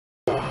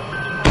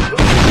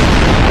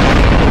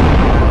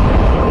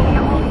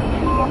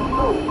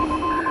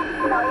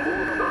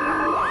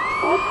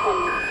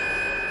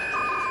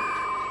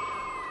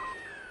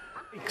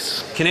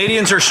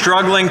Canadians are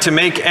struggling to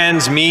make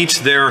ends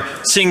meet. They're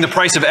seeing the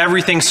price of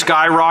everything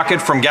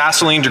skyrocket, from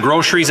gasoline to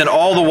groceries, and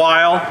all the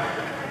while,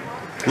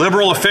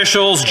 Liberal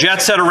officials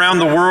jet set around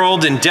the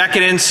world in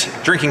decadence,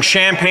 drinking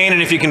champagne,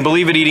 and if you can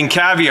believe it, eating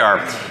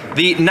caviar.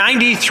 The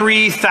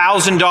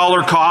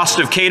 $93,000 cost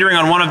of catering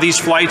on one of these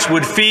flights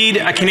would feed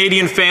a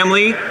Canadian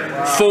family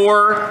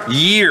for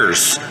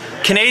years.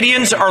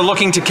 Canadians are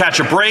looking to catch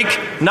a break,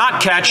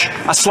 not catch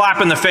a slap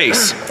in the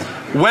face.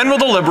 When will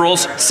the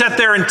Liberals set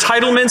their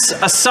entitlements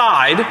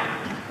aside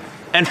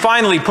and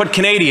finally put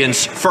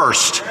Canadians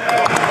first?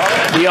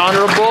 The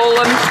Honourable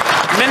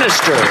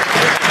Minister.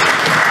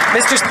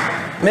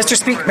 Mr.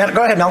 Speaker,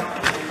 go ahead, Mel.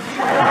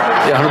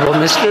 The Honourable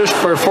Minister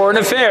for Foreign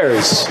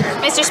Affairs.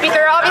 Mr.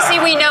 Speaker, obviously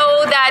we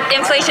know that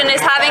inflation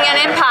is having an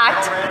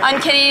impact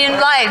on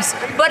Canadian lives,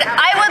 but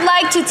I would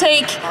like to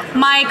take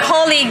my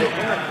colleague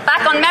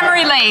back on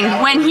memory lane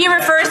when he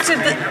refers to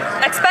the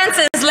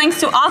expenses linked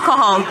to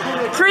alcohol.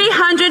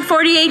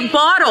 348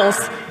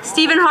 bottles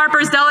Stephen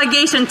Harper's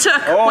delegation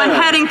took when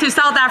heading to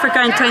South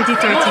Africa in 2013.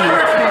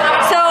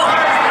 So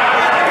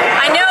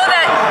I know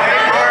that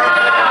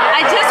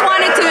I just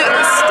wanted to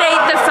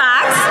state the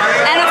facts,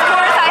 and of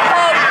course I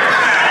hope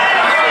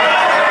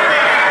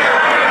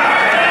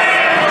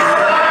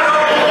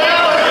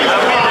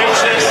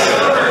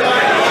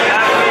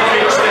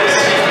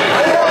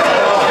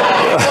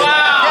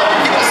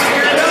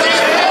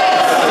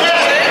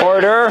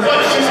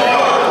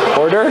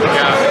Order.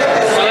 Yeah.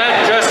 So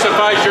that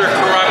justifies your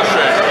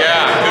corruption.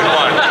 Yeah, good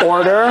one.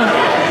 Order.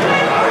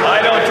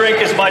 I don't drink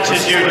as much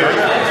as you do.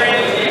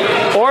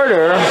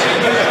 Order.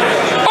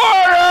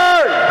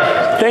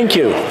 Thank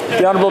you.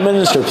 The Honourable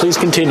Minister, please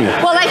continue.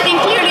 well, I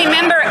think clearly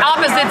member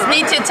opposites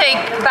need to take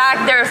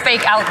back their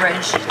fake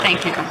outrage.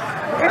 Thank you.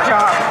 Good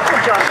job.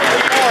 Good job.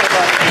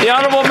 The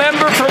Honourable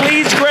Member for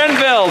Leeds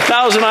Grenville,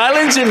 Thousand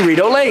Islands and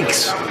Rideau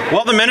Lakes.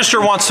 Well, the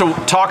minister wants to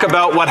talk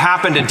about what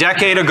happened a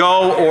decade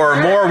ago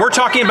or more. We're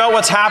talking about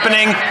what's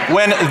happening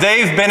when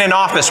they've been in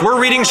office. We're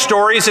reading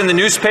stories in the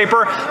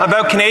newspaper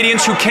about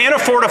Canadians who can't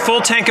afford a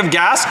full tank of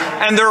gas,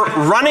 and they're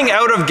running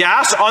out of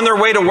gas on their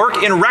way to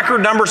work in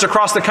record numbers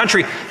across the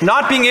country,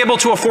 not being able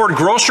to afford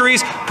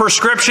groceries,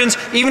 prescriptions,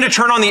 even to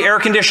turn on the air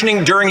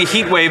conditioning during a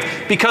heat wave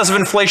because of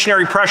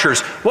inflationary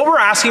pressures. What we're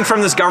asking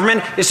from this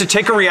government is to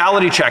take a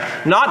reality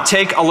check, not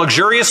take a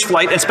luxurious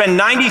flight and spend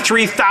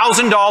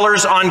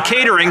 $93,000 on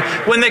catering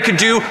when they could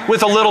do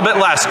with a little bit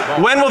less.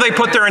 When will they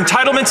put their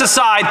entitlements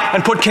aside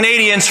and put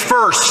Canadians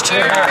first?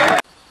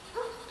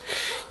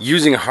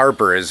 Using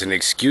Harper as an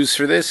excuse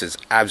for this is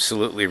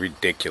absolutely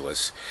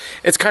ridiculous.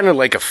 It's kind of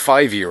like a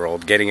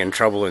 5-year-old getting in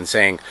trouble and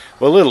saying,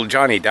 well, little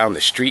Johnny down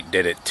the street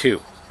did it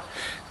too.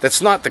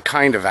 That's not the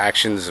kind of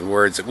actions and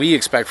words that we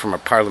expect from a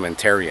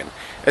parliamentarian,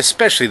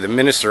 especially the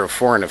Minister of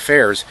Foreign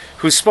Affairs,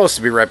 who's supposed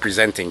to be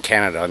representing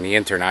Canada on the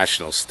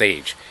international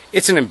stage.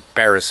 It's an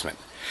embarrassment.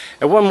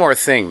 And one more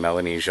thing,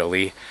 Melanie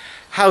Joly.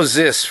 How's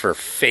this for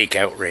fake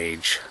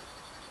outrage?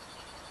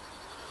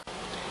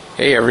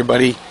 Hey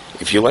everybody,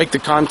 if you like the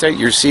content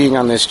you're seeing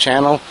on this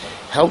channel,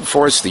 help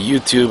force the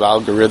YouTube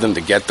algorithm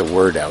to get the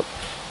word out.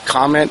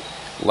 Comment,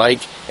 like,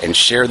 and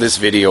share this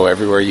video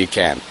everywhere you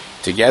can.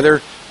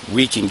 Together,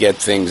 we can get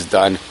things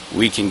done.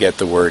 We can get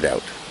the word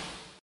out.